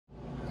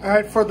All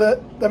right, for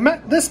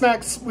this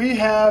max, we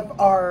have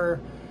our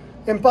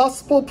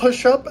impossible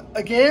push-up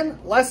again.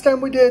 Last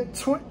time we did,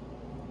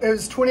 it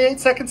was 28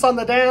 seconds on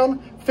the down,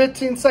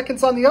 15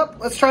 seconds on the up.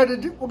 Let's try to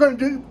do, we're going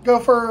to go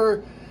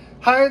for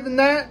higher than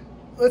that.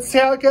 Let's see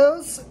how it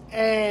goes,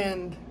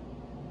 and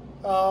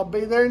I'll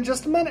be there in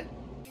just a minute.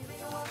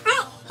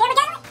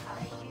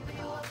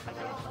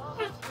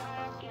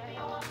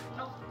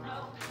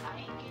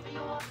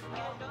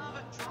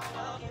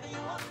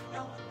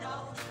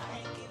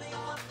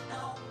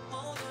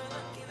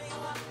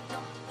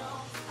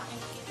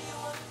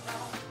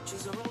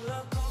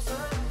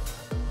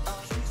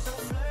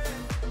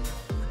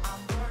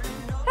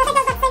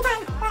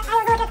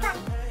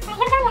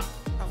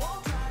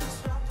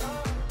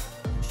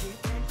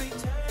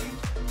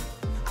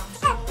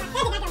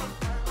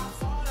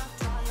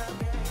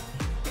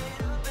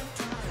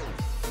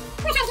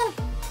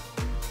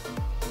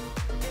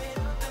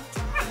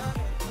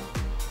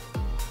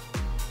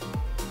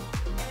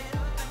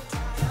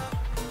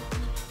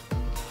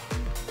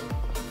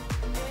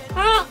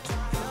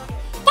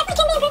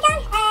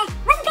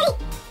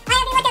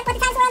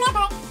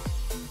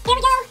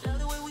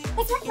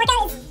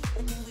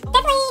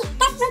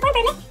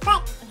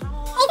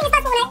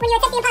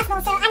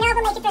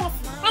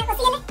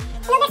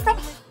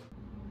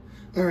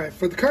 All right,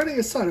 for the Carne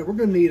Asada, we're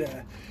going to need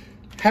a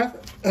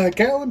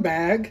half-gallon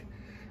bag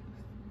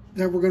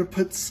that we're going to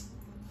put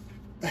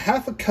a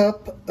half a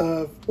cup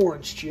of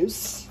orange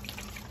juice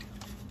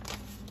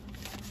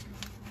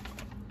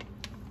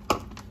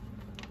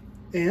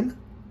in.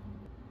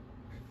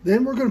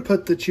 Then we're going to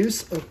put the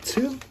juice of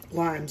 2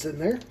 limes in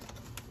there.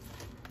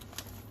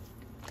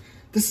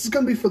 This is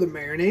going to be for the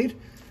marinade,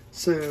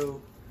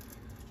 so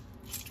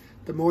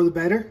the more the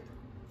better,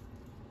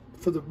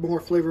 for the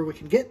more flavor we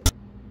can get.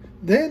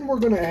 Then we're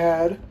going to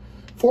add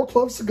 4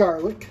 cloves of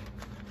garlic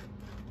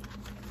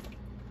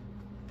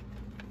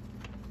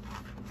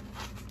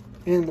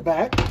in the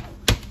back.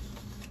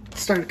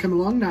 It's starting to come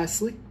along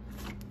nicely.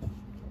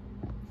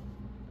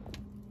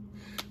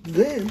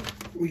 Then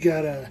we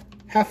got a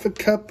half a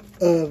cup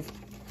of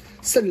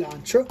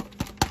cilantro.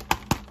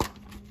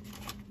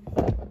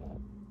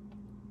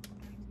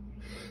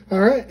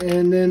 All right,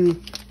 and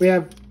then we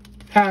have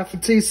half a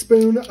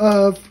teaspoon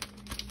of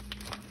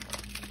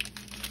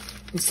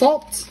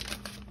salt.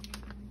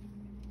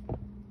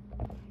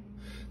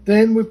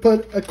 Then we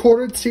put a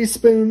 1/4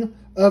 teaspoon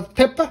of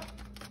pepper.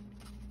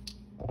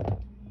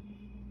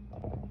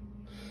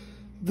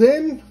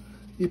 Then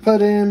you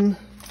put in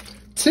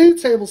 2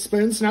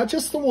 tablespoons, not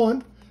just the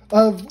one,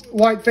 of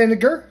white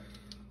vinegar.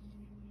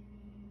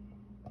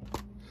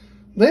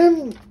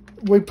 Then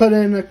we put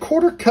in a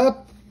 1/4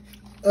 cup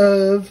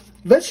of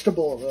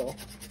vegetable oil.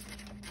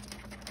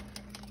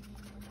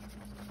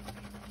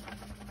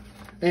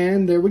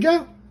 And there we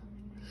go.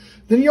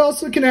 Then you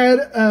also can add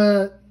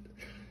a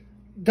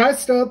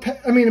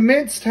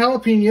minced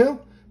jalapeno,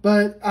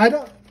 but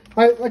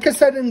like I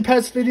said in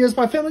past videos,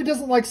 my family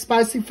doesn't like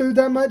spicy food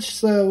that much,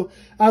 so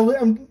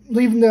I'm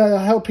leaving the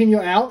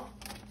jalapeno out.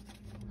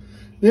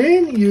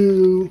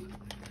 Then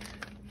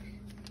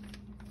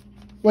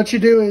what you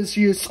do is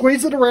you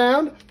squeeze it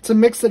around to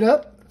mix it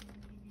up.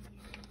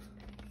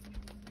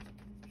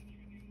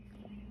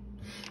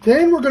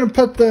 Then we're going to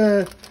put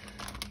the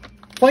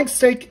flank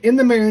steak in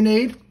the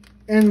marinade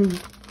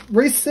and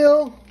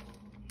reseal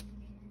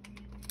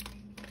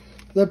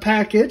the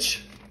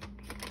package.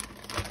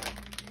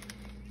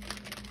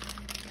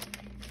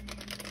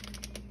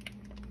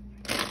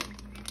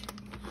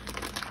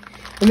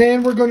 And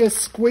then we're going to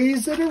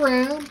squeeze it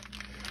around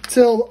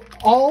till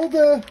all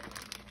the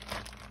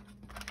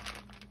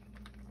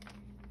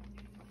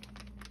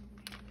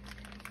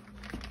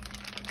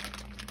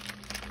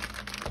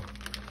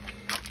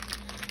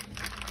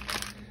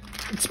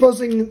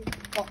exposing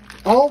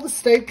all the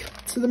steak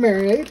to the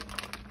marinade.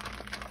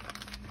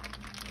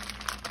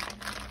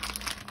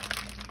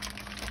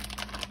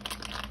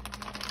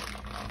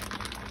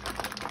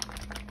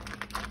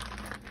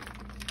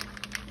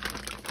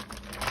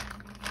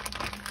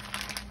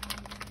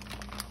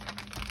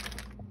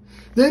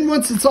 Then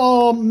once it's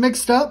all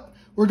mixed up,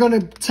 we're going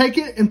to take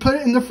it and put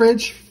it in the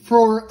fridge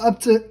for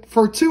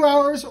 2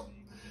 hours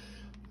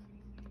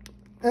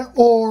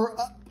or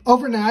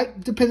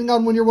overnight, depending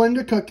on when you're wanting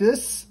to cook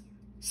this.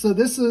 So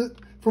this is,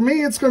 for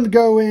me, it's going to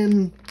go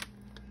in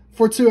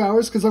for 2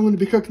 hours because I'm going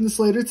to be cooking this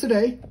later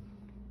today.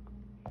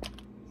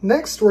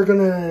 Next, we're going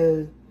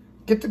to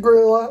get the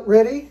grill out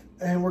ready,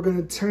 and we're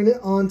going to turn it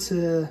on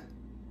to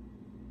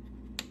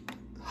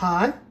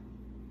high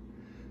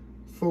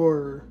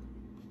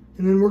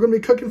and then we're going to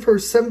be cooking for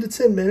 7 to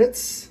 10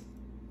 minutes.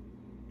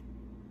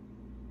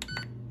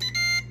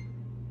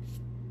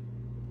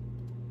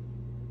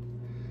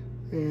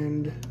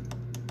 And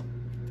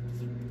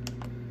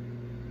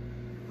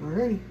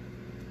alrighty.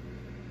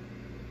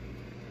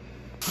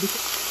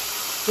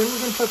 Then we're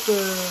going to put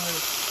the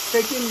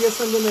steak in. Yes,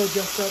 I'm going to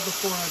adjust that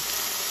before I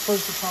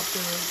close the top to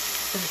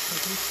finish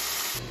cooking.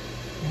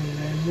 And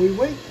then we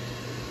wait.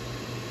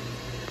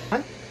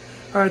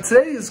 Alright,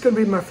 today is going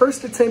to be my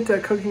first attempt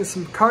at cooking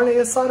some carne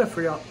asada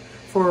for y'all.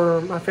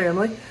 for my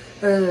family.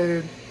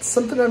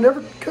 Something I've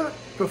never cooked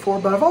before,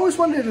 but I've always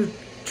wanted to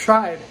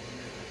try it.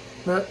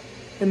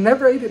 And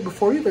never ate it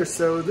before either,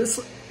 so this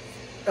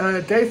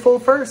day full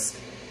first.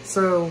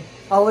 So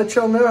I'll let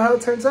y'all know how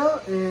it turns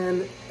out,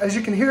 and as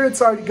you can hear,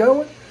 it's already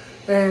going.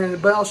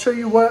 But I'll show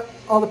you what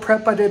all the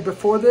prep I did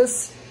before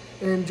this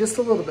in just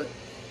a little bit.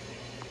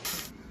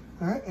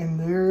 All right, and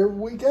there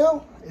we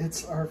go.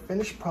 It's our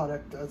finished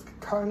product of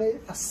Carne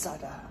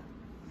Asada.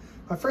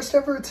 My first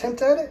ever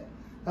attempt at it.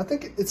 I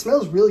think it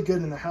smells really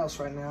good in the house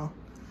right now.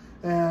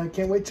 And I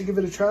can't wait to give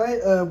it a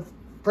try.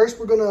 First,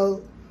 we're gonna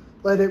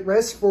let it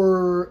rest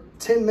for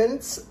 10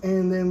 minutes,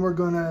 and then we're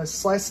gonna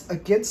slice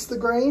against the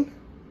grain.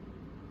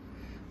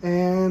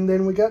 And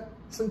then we got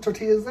some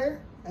tortillas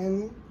there,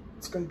 and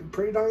it's gonna be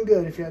pretty darn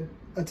good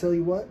I tell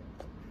you what.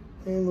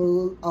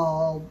 And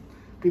I'll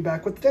be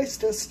back with the taste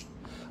test.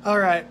 All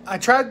right,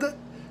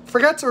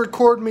 forgot to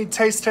record me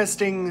taste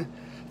testing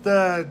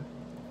the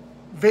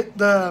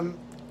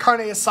Carne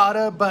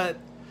Asada, but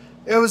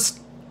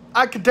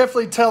I could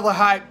definitely tell the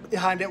hype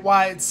behind it,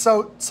 why it's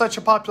such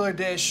a popular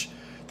dish.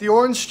 The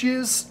orange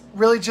juice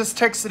really just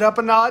takes it up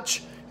a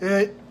notch,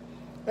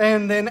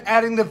 and then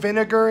adding the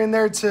vinegar in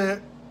there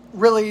to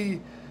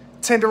really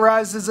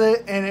tenderizes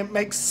it, and it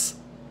makes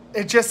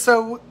it just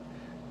so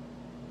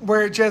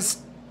where it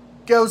just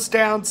goes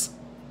down,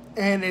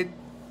 and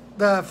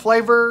the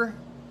flavor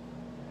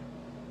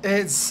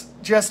is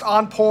just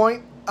on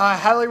point. I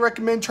highly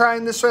recommend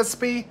trying this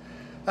recipe.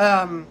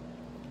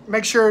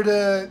 Make sure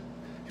to,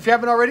 if you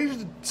haven't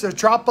already, to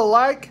drop a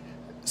like,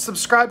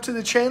 subscribe to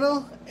the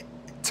channel,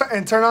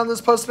 and turn on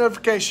those post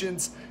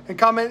notifications, and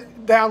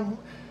comment down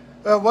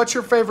what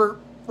your favorite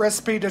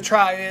recipe to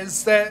try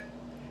is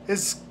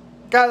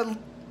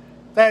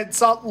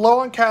that's low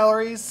on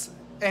calories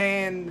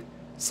and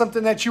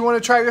something that you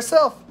want to try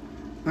yourself.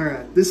 All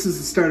right, this is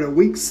the start of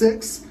week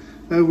 6.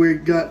 We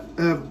got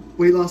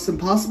Weight Loss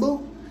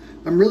Impossible.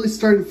 I'm really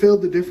starting to feel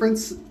the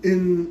difference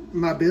in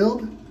my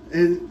build,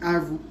 and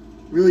I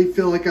really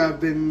feel like I've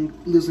been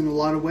losing a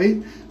lot of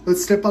weight.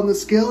 Let's step on the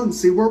scale and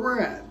see where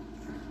we're at.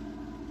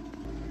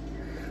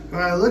 All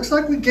right, looks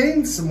like we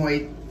gained some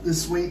weight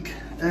this week,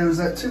 and it was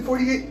at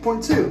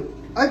 248.2.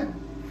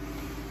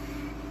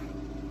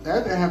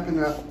 That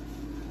happened out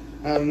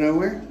of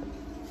nowhere.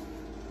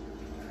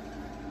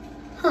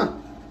 Huh.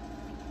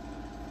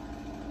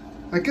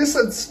 I guess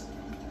that's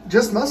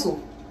just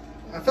muscle.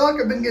 I feel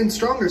like I've been getting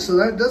stronger, so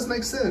that does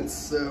make sense.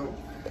 So,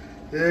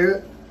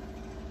 yeah.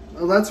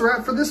 Well, that's a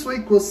wrap for this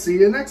week. We'll see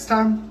you next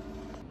time.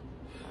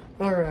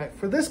 All right,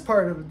 for this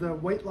part of the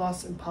Weight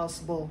Loss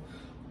Impossible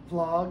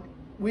vlog,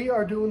 we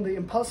are doing the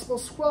Impossible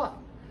Squat.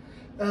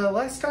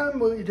 Last time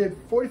we did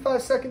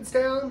 45 seconds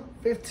down,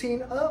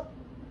 15 up.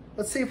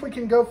 Let's see if we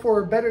can go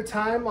for a better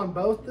time on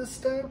both this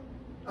time.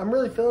 I'm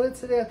really feeling it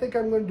today. I think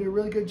I'm going to do a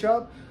really good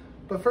job.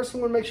 But first, I'm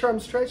going to make sure I'm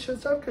stretched and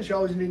stuff, because you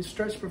always need to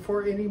stretch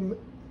before any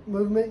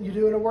movement you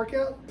do in a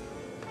workout.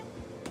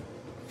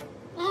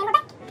 And we're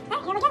back. All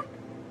right, here we go.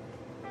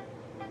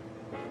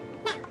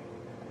 Now,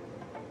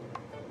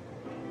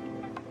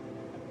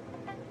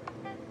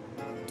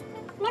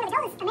 remember, the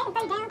goal is a minute and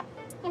 30 down,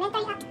 and then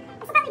 30 up.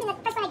 This will probably be the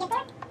first one I get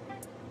there,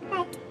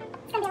 but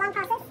it's going to be a long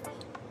process.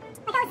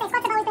 Like I always say,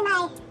 squats have always been my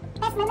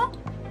best movement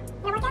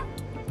in a workout.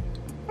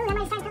 Ooh, I'm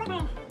already starting to feel it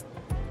burn.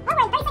 Oh,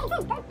 we're 30 seconds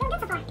in. Doing good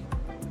so far.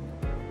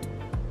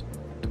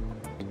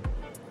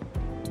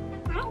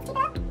 All right, let's keep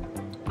it up.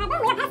 Boom, we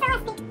are past our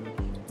last peak.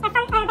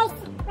 Our base.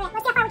 Wait,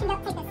 let's see how far we can go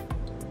take this.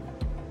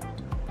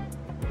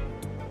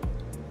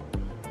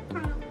 All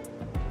right.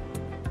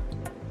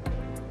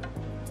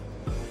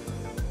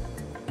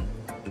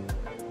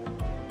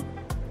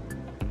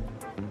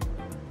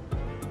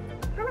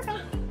 Almost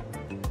there.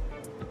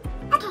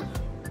 Okay.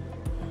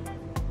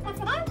 That's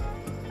the down.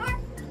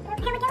 Well,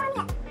 here we go on the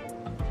up.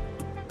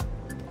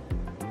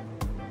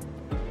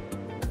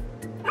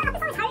 Well, up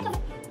is always harder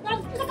because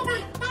you just get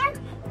down,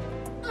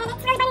 and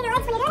it's really burning your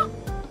legs when you do it.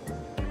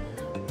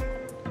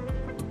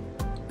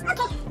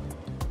 Okay.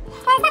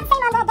 It's not the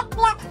same on the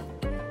up.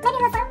 Maybe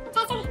a little slow,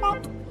 faster, but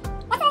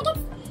that's what it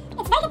gets.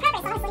 It's very good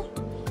progress, honestly.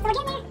 So we're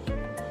getting there.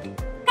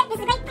 Great, this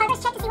is a great progress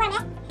check to see where I'm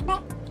at. But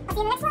I'll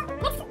see you in the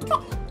next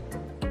clip.